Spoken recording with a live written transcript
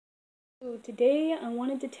So today I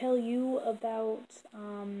wanted to tell you about,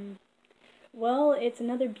 well, it's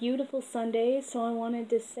another beautiful Sunday, so I wanted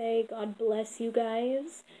to say God bless you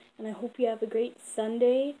guys, and I hope you have a great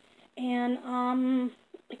Sunday. And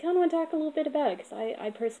I kind of want to talk a little bit about it, because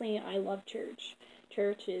I personally, I love church.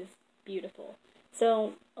 Church is beautiful.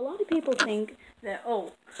 So a lot of people think that,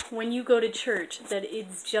 oh, when you go to church, that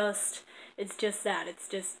it's just that. It's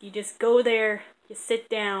just, you just go there, you sit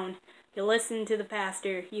down, you listen to the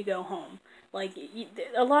pastor, you go home. Like,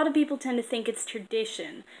 a lot of people tend to think it's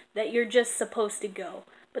tradition, that you're just supposed to go.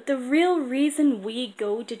 But the real reason we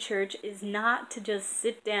go to church is not to just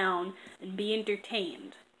sit down and be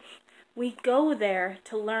entertained. We go there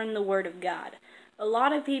to learn the Word of God. A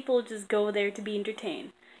lot of people just go there to be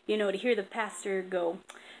entertained. You know, to hear the pastor go,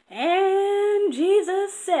 "And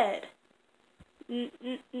Jesus said."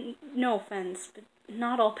 No offense, but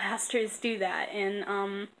not all pastors do that.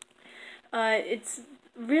 And it's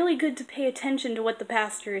really good to pay attention to what the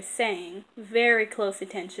pastor is saying, very close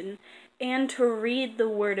attention, and to read the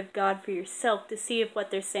Word of God for yourself to see if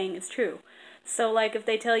what they're saying is true. So, like, if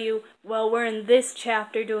they tell you, well, we're in this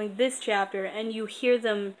chapter doing this chapter, and you hear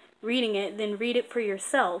them reading it, then read it for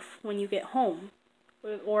yourself when you get home,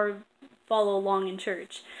 or follow along in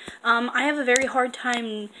church. I have a very hard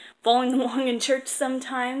time following along in church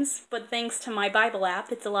sometimes, but thanks to my Bible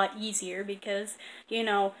app, it's a lot easier because, you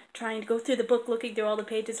know, trying to go through the book, looking through all the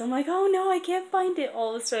pages, I'm like, oh no, I can't find it.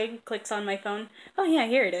 All of a sudden, clicks on my phone. Oh yeah,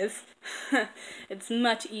 here it is. It's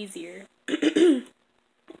much easier.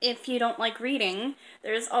 If you don't like reading,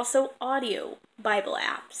 there's also audio Bible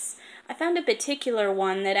apps. I found a particular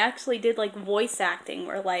one that actually did like voice acting,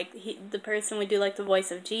 where like the person would do like the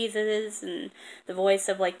voice of Jesus and the voice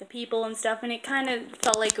of like the people and stuff, and it kind of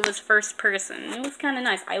felt like it was first person. It was kind of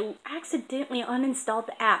nice. I accidentally uninstalled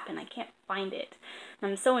the app and I can't find it.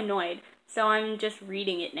 I'm so annoyed. So I'm just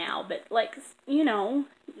reading it now. But like, you know,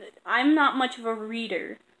 I'm not much of a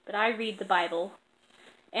reader, but I read the Bible.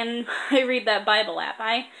 And I read that Bible app.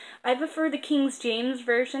 I prefer the King James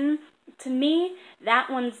Version. To me, that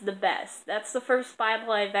one's the best. That's the first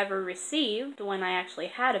Bible I've ever received when I actually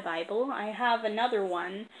had a Bible. I have another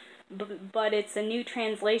one, but it's a new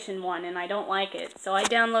translation one, and I don't like it. So I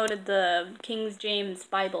downloaded the King James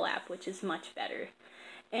Bible app, which is much better.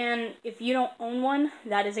 And if you don't own one,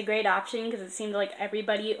 that is a great option because it seems like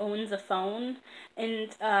everybody owns a phone.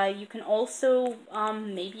 And you can also,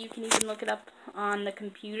 maybe you can even look it up on the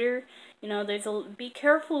computer. You know, be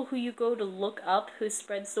careful who you go to look up who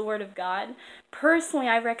spreads the word of God. Personally,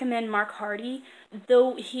 I recommend Mark Hardy,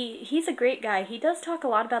 though he's a great guy. He does talk a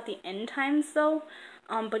lot about the end times, though.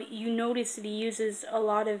 But you notice that he uses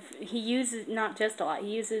not just a lot, he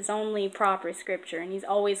uses only proper scripture, and he's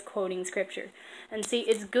always quoting scripture. And see,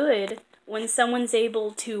 it's good when someone's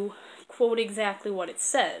able to quote exactly what it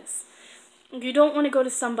says. You don't want to go to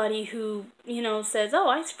somebody who, you know, says, oh,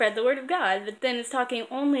 I spread the word of God, but then is talking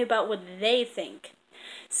only about what they think.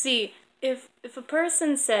 See, if a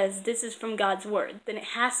person says this is from God's word, then it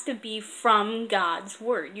has to be from God's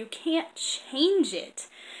word. You can't change it.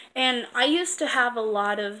 And I used to have a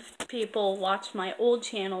lot of people watch my old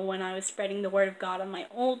channel when I was spreading the word of God on my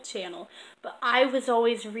old channel, but I was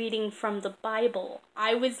always reading from the Bible.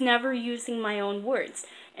 I was never using my own words.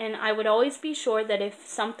 And I would always be sure that if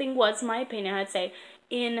something was my opinion, I'd say,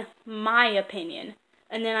 in my opinion.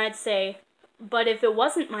 And then I'd say, but if it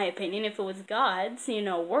wasn't my opinion, if it was God's, you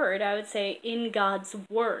know, word, I would say, in God's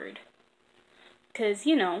word. Because,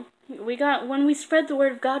 you know, when we spread the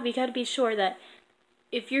word of God, we got to be sure that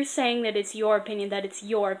if you're saying that it's your opinion, that it's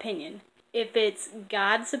your opinion. If it's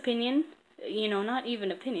God's opinion, you know, not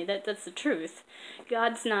even opinion, that's the truth.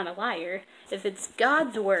 God's not a liar. If it's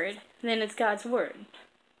God's word, then it's God's word.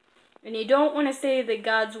 And you don't want to say that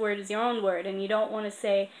God's word is your own word, and you don't want to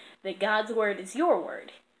say that God's word is your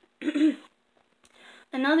word.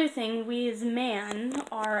 Another thing, we as man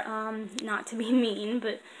are, not to be mean,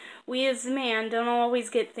 but we as man don't always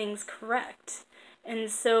get things correct.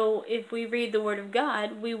 And so if we read the Word of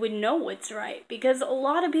God, we would know what's right. Because a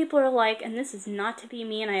lot of people are like, and this is not to be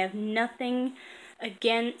mean, I have nothing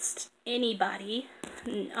against anybody,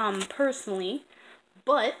 personally,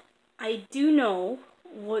 but I do know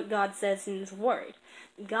what God says in His Word.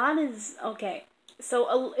 God is, okay,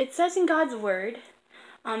 so it says in God's Word,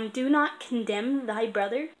 do not condemn thy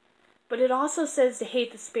brother, but it also says to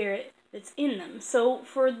hate the spirit that's in them. So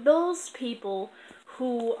for those people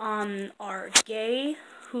who are gay,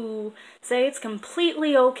 who say it's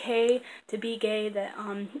completely okay to be gay, that,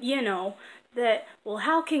 you know, that, well,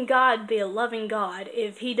 how can God be a loving God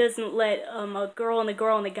if He doesn't let a girl and a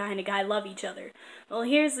guy and a guy love each other? Well,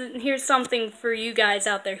 here's something for you guys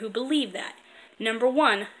out there who believe that. Number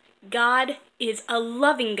one, God is a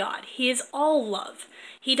loving God. He is all love.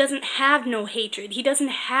 He doesn't have no hatred. He doesn't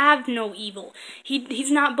have no evil.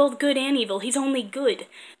 He's not both good and evil. He's only good.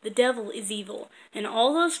 The devil is evil. And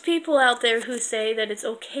all those people out there who say that it's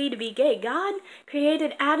okay to be gay, God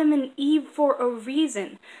created Adam and Eve for a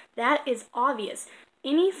reason. That is obvious.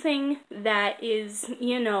 Anything that is,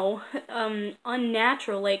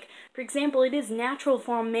 unnatural, like, for example, it is natural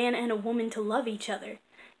for a man and a woman to love each other.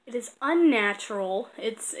 It is unnatural.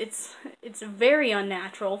 It's very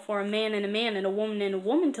unnatural for a man and a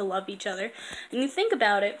woman to love each other. And you think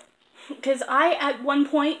about it, because I, at one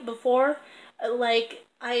point before, like,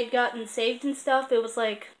 I had gotten saved and stuff, it was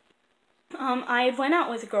like, I had went out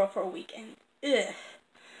with a girl for a week, and,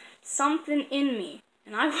 something in me,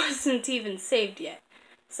 and I wasn't even saved yet,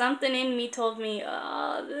 something in me told me,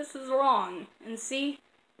 this is wrong. And see,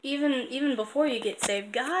 even before you get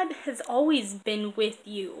saved, God has always been with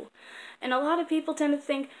you. And a lot of people tend to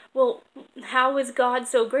think, well, how is God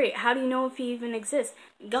so great? How do you know if he even exists?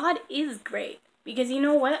 God is great. Because you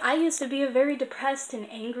know what? I used to be a very depressed and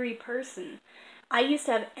angry person. I used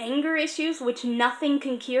to have anger issues, which nothing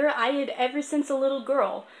can cure. I had, ever since a little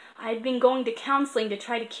girl, I had been going to counseling to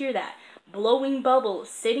try to cure that. Blowing bubbles,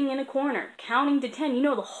 sitting in a corner, counting to 10,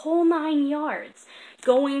 the whole 9 yards.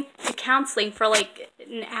 Going to counseling for like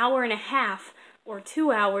an hour and a half or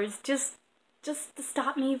 2 hours just to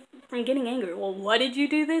stop me from getting angry. Well, what did you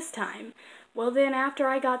do this time? Well, then after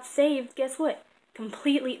I got saved, guess what?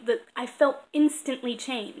 I felt instantly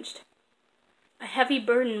changed. A heavy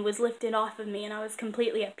burden was lifted off of me and I was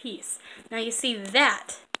completely at peace. Now you see,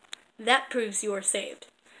 that proves you are saved.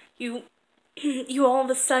 You all of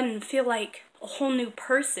a sudden feel like a whole new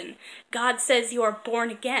person. God says you are born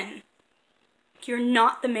again. You're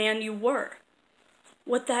not the man you were.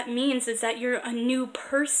 What that means is that you're a new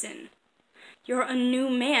person. You're a new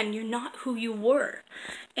man. You're not who you were.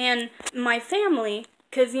 And my family,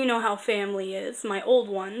 because you know how family is, my old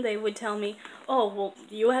one, they would tell me, oh, well,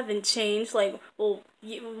 you haven't changed. Like, well,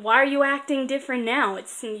 why are you acting different now?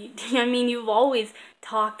 You've always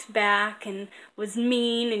talked back and was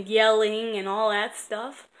mean and yelling and all that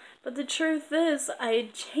stuff. But the truth is, I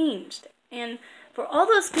had changed. And for all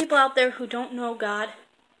those people out there who don't know God,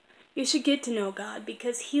 you should get to know God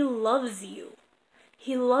because he loves you.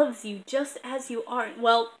 He loves you just as you are.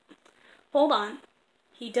 Well, hold on.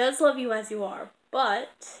 He does love you as you are,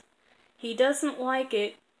 but he doesn't like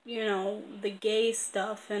it, the gay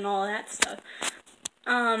stuff and all that stuff.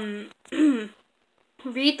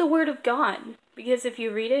 Read the Word of God, because if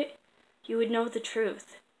you read it, you would know the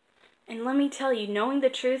truth. And let me tell you, knowing the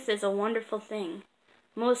truth is a wonderful thing.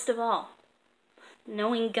 Most of all,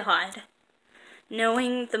 knowing God,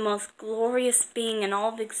 knowing the most glorious being in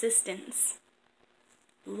all of existence,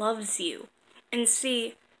 loves you. And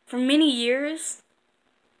see, for many years,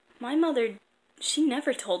 my mother, she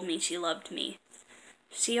never told me she loved me.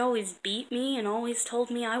 She always beat me and always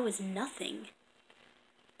told me I was nothing.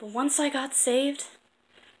 But once I got saved,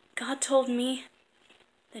 God told me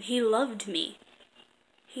that he loved me.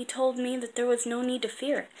 He told me that there was no need to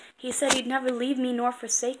fear. He said he'd never leave me nor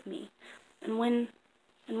forsake me. And when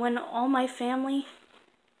all my family,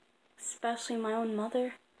 especially my own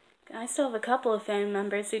mother, I still have a couple of family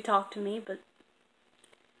members who talk to me, but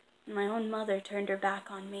my own mother turned her back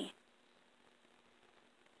on me,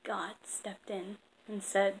 God stepped in and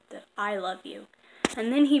said that I love you.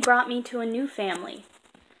 And then he brought me to a new family.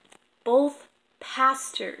 Both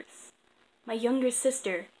pastors. My younger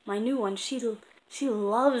sister, my new one, she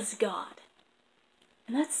loves God.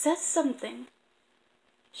 And that says something.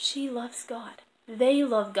 She loves God. They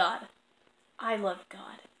love God. I love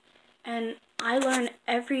God. And I learn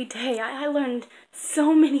every day. I learned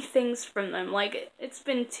so many things from them. Like, it's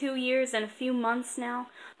been 2 years and a few months now.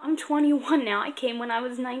 I'm 21 now. I came when I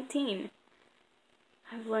was 19.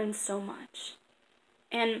 I've learned so much.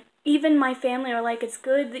 And even my family are like, it's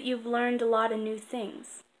good that you've learned a lot of new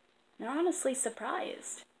things. They're honestly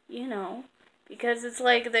surprised, because it's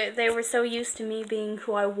like they were so used to me being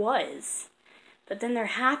who I was. But then they're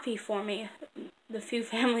happy for me. The few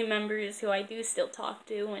family members who I do still talk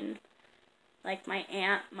to, and like my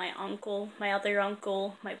aunt, my uncle, my other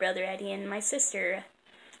uncle, my brother Eddie, and my sister,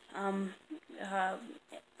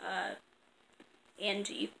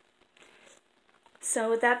 Angie. So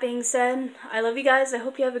with that being said, I love you guys. I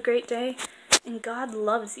hope you have a great day. And God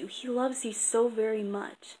loves you. He loves you so very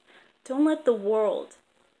much. Don't let the world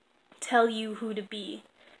tell you who to be.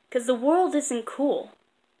 Because the world isn't cool.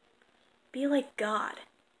 Be like God.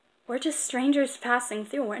 We're just strangers passing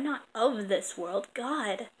through. We're not of this world.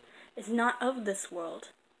 God is not of this world.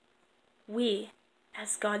 We,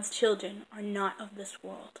 as God's children, are not of this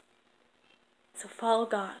world. So follow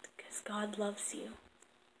God. because God loves you.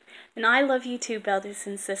 And I love you too, brothers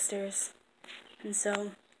and sisters. And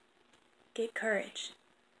so, get courage,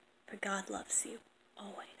 for God loves you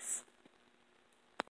always.